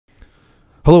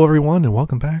Hello, everyone, and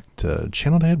welcome back to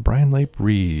Channel Dad Bryon Lape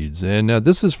Reads. And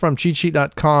this is from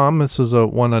cheatsheet.com. This is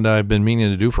one that I've been meaning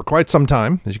to do for quite some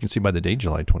time. As you can see by the date,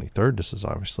 July 23rd. This is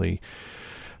obviously,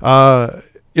 I've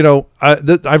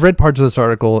read parts of this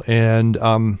article,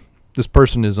 and this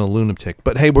person is a lunatic.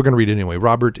 But hey, we're going to read it anyway.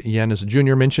 Robert Yaniz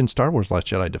Jr. mentioned Star Wars Last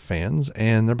Jedi to fans,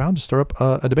 and they're bound to stir up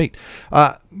a debate.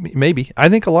 Maybe. I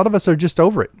think a lot of us are just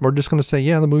over it. We're just going to say,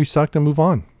 yeah, the movie sucked and move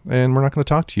on. And we're not going to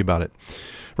talk to you about it.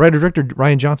 Writer-director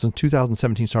Rian Johnson's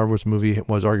 2017 Star Wars movie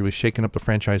was arguably shaken up the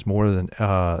franchise more than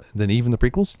even the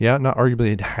prequels. Yeah, not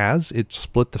arguably, it has. It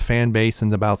split the fan base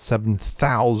into about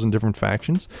 7,000 different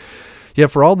factions.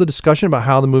 Yet for all the discussion about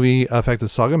how the movie affected the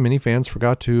saga, many fans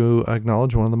forgot to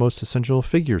acknowledge one of the most essential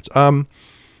figures.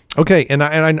 Okay, and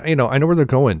I know where they're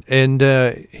going. And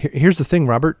here's the thing,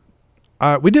 Robert.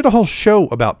 We did a whole show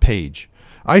about Paige.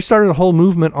 I started a whole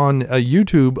movement on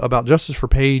YouTube about justice for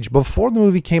Paige before the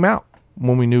movie came out,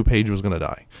 when we knew Paige was going to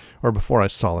die, or before I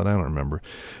saw it. I don't remember.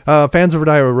 Fans of her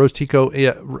die, Rose Tico.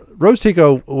 Yeah, Rose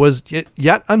Tico was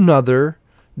yet another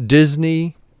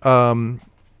Disney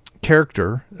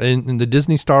character in the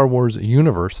Disney Star Wars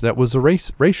universe that was a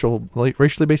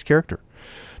racially based character.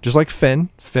 Just like Finn.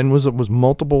 Finn was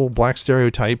multiple black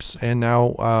stereotypes, and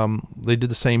now they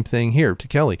did the same thing here to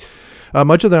Kelly.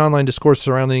 Much of the online discourse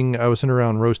surrounding was centered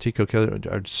around Rose Tico.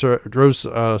 Rose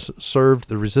served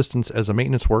the Resistance as a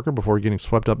maintenance worker before getting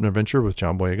swept up in an adventure with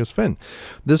John Boyega's Finn.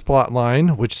 This plot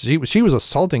line, which she was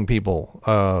assaulting people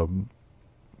for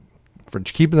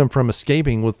keeping them from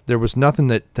escaping, there was nothing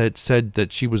that said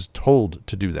that she was told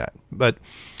to do that. But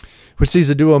which sees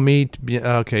the duo meet.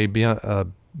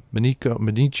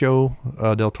 Benicio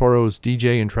del Toro's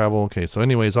DJ and travel. Okay, so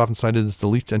anyway, is often cited as the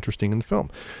least interesting in the film.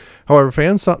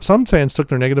 However, some fans took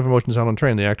their negative emotions out on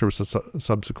Tran. The actor was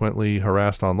subsequently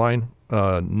harassed online.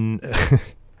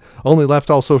 Only left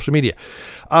all social media.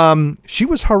 She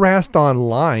was harassed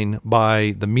online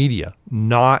by the media,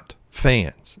 not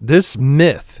fans. This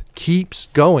myth keeps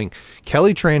going.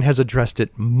 Kelly Tran has addressed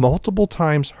it multiple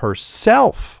times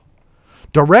herself,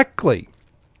 directly,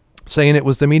 saying it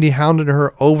was the media hounded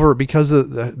her over because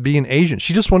of being Asian.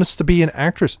 She just wants to be an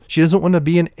actress. She doesn't want to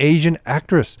be an Asian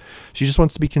actress. She just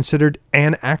wants to be considered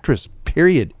an actress,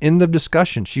 period. End of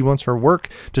discussion. She wants her work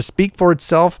to speak for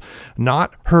itself,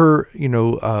 not her,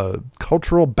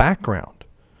 cultural background.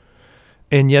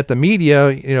 And yet the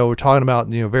media, we're talking about,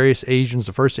 various Asians,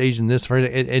 the first Asian,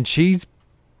 and she's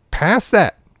past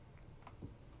that.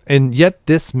 And yet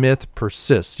this myth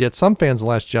persists. Yet some fans of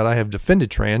Last Jedi have defended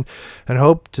Tran and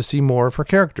hope to see more of her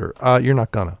character. You're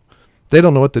not gonna. They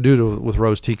don't know what to do with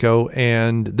Rose Tico,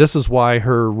 and this is why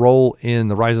her role in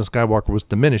The Rise of Skywalker was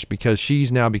diminished, because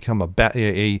she's now become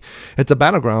it's a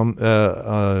battleground,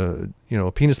 a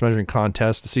penis measuring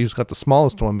contest to see who's got the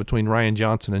smallest one between Rian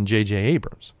Johnson and J.J.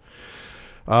 Abrams.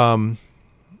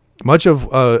 Much as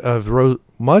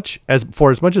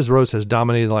Rose has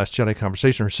dominated the Last Jedi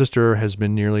conversation, her sister has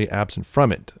been nearly absent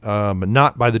from it. But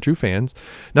not by the true fans,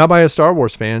 not by us Star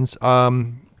Wars fans.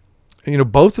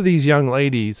 Both of these young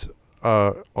ladies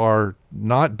are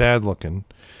not bad looking,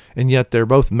 and yet they're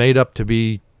both made up to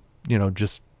be,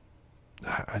 just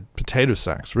potato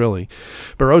sacks, really.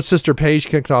 But Rose's sister Paige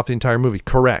kicked off the entire movie.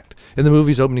 Correct. In the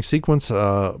movie's opening sequence,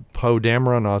 Poe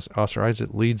Dameron, Oscar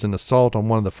Isaac, leads an assault on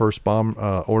one of the first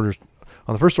Order's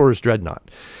dreadnought.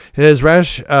 His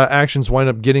rash actions wind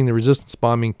up getting the Resistance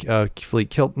bombing fleet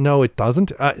killed. No, it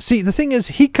doesn't. See, the thing is,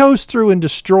 he goes through and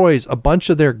destroys a bunch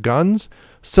of their guns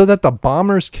so that the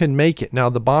bombers can make it.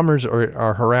 Now, the bombers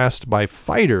are harassed by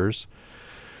fighters.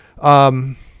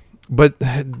 But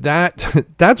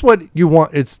that's what you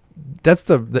want. That's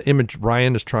the image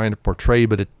Ryan is trying to portray,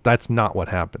 but that's not what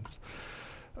happens.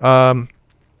 But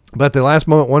at the last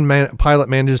moment, one pilot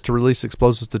manages to release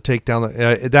explosives to take down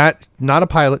not a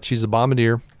pilot. She's a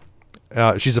bombardier.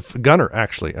 She's a gunner,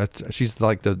 actually. She's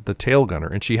like the tail gunner,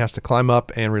 and she has to climb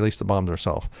up and release the bombs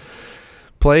herself.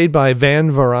 Played by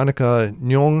Veronica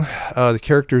Nyong, the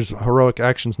character's heroic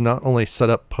actions not only set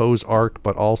up Poe's arc,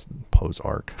 but also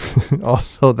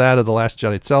also that of The Last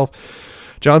Jedi itself.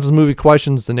 Johnson's movie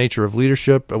questions the nature of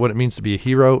leadership, what it means to be a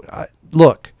hero.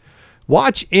 Look,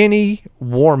 watch any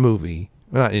war movie,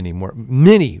 not anymore,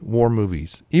 many war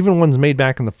movies, even ones made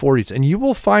back in the 40s, and you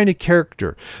will find a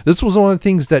character. This was one of the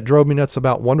things that drove me nuts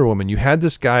about Wonder Woman. You had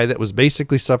this guy that was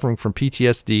basically suffering from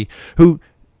PTSD, who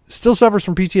still suffers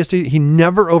from PTSD. He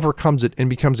never overcomes it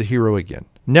and becomes a hero again.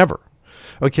 Never.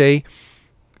 Okay.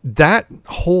 that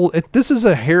whole this is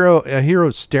a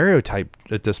hero stereotype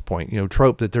at this point,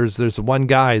 trope, that there's one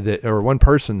guy that, or one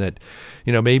person that,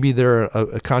 maybe they're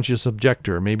a conscious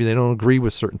objector, maybe they don't agree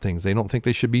with certain things, they don't think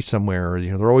they should be somewhere, or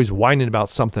they're always whining about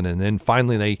something, and then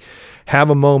finally they have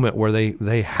a moment where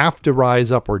they have to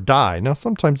rise up or die. Now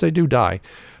sometimes they do die,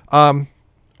 and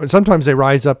sometimes they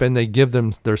rise up and they give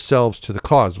themselves to the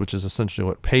cause, which is essentially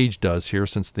what Paige does here,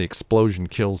 since the explosion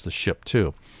kills the ship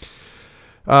too.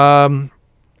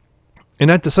 And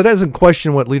so that doesn't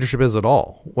question what leadership is at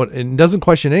all. It doesn't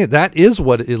question any. That is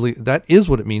what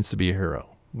it means to be a hero,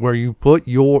 where you put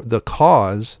the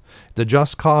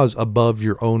just cause, above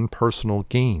your own personal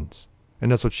gains,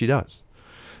 and that's what she does.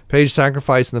 Paige's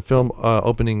sacrifice in the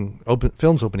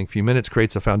film's opening few minutes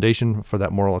creates a foundation for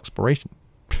that moral exploration,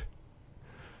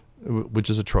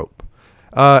 which is a trope.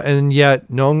 And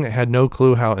yet Nung had no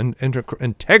clue how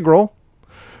integral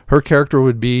her character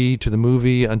would be to the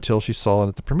movie until she saw it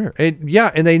at the premiere.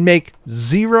 And they make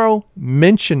zero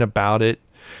mention about it.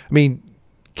 I mean,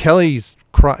 Kelly's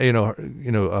not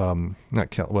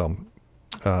Kelly. Well,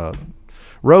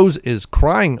 Rose is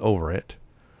crying over it,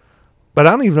 but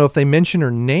I don't even know if they mention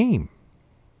her name.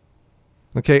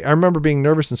 Okay, I remember being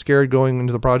nervous and scared going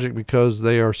into the project because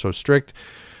they are so strict.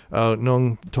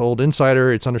 Nung told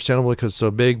Insider, it's understandable because it's so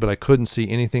big, but I couldn't see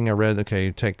anything. I read, okay,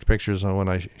 take pictures. When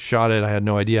I shot it, I had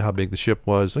no idea how big the ship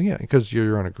was. So yeah, because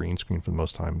you're on a green screen for the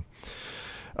most time.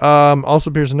 Also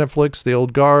appears on Netflix, The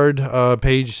Old Guard.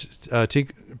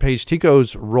 Paige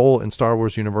Tico's role in Star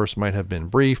Wars universe might have been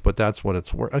brief, but that's what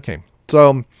it's worth. Okay,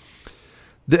 so...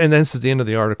 And this is the end of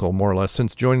the article, more or less.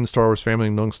 Since joining the Star Wars family,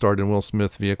 Nung starred in Will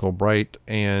Smith's vehicle Bright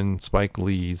and Spike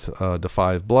Lee's Da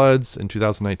 5 Bloods. In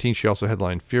 2019, she also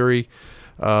headlined Fury,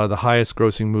 the highest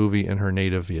grossing movie in her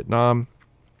native Vietnam.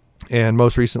 And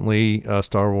most recently,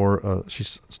 she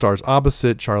stars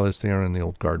opposite Charlize Theron in The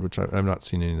Old Guard, which I've not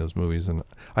seen any of those movies. And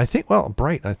I think,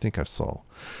 Bright, I think I saw.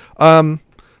 I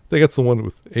think that's the one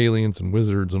with aliens and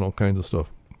wizards and all kinds of stuff.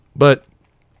 But,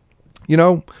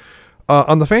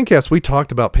 on the Fancast, we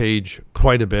talked about Paige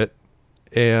quite a bit,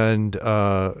 and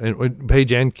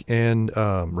Paige and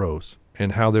Rose,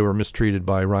 and how they were mistreated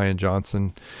by Rian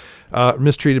Johnson,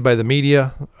 mistreated by the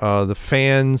media, the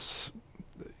fans.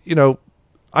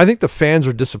 I think the fans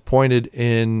are disappointed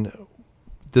in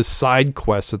the side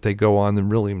quests that they go on that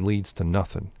really leads to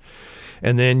nothing.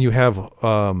 And then you have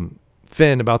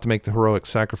Finn about to make the heroic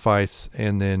sacrifice,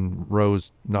 and then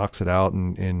Rose knocks it out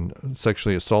and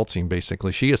sexually assaults him,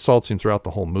 basically. She assaults him throughout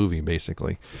the whole movie,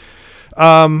 basically.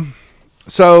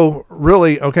 So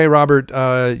really, okay, Robert,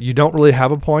 you don't really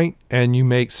have a point, and you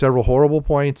make several horrible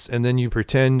points, and then you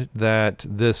pretend that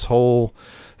this whole...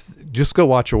 Just go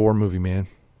watch a war movie, man.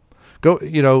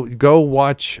 Go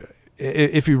watch...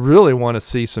 If you really want to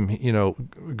see some,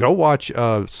 go watch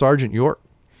Sergeant York.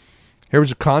 Here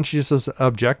was a conscientious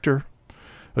objector.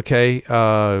 Okay,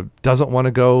 doesn't want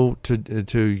to go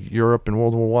to Europe in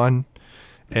World War I,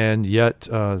 and yet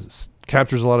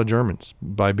captures a lot of Germans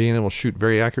by being able to shoot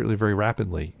very accurately, very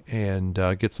rapidly, and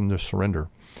gets them to surrender.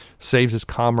 Saves his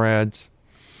comrades.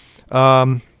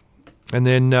 And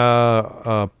then,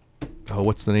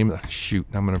 what's the name of that? Shoot,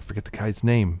 I'm going to forget the guy's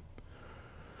name.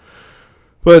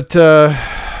 But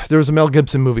there was a Mel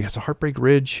Gibson movie. It's a Heartbreak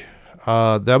Ridge. He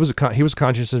was a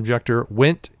conscious objector,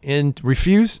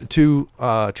 refused to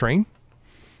train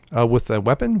with a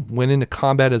weapon, went into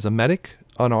combat as a medic,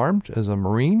 unarmed, as a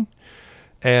Marine,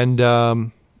 and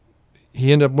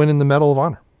he ended up winning the Medal of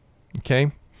Honor.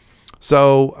 Okay,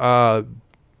 so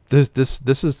this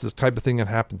is the type of thing that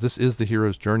happens. This is the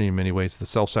hero's journey in many ways, the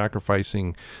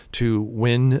self-sacrificing to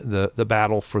win the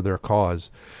battle for their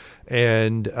cause.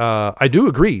 And I do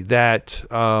agree that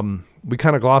we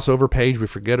kind of gloss over Paige. We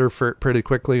forget her pretty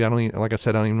quickly. Like I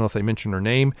said, I don't even know if they mentioned her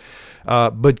name.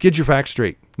 But get your facts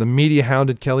straight. The media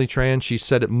hounded Kelly Tran. She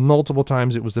said it multiple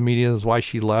times. It was the media. That's why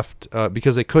she left,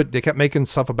 because they kept making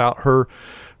stuff about her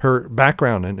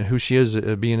background and who she is,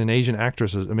 being an Asian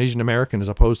actress, an Asian American, as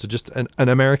opposed to just an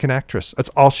American actress. That's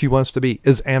all she wants to be,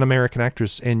 is an American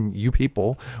actress. And you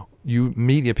people, you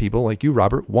media people like you,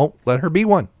 Robert, won't let her be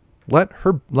one. Let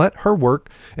her work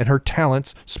and her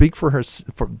talents speak for her.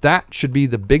 For that should be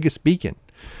the biggest beacon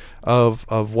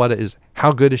of what it is.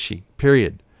 How good is she?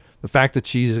 Period. The fact that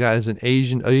she's got as an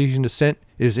Asian descent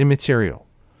is immaterial.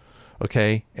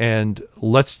 Okay, and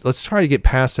let's try to get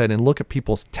past that and look at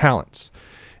people's talents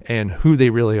and who they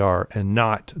really are, and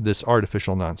not this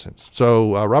artificial nonsense.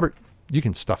 So, Robert, you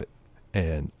can stuff it,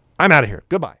 and I'm out of here.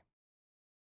 Goodbye.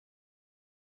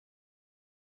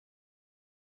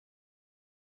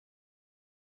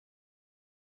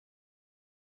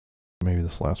 Maybe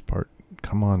this last part.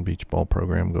 Come on, beach ball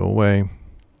program, go away.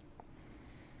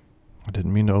 I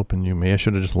didn't mean to open you. Maybe I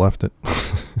should have just left it.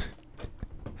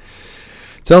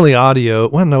 It's only audio.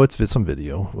 Well, no, it's some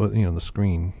video. Well, you know, the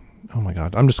screen. Oh my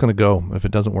God. I'm just going to go. If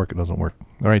it doesn't work, it doesn't work.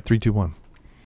 All right, 3, 2, 1.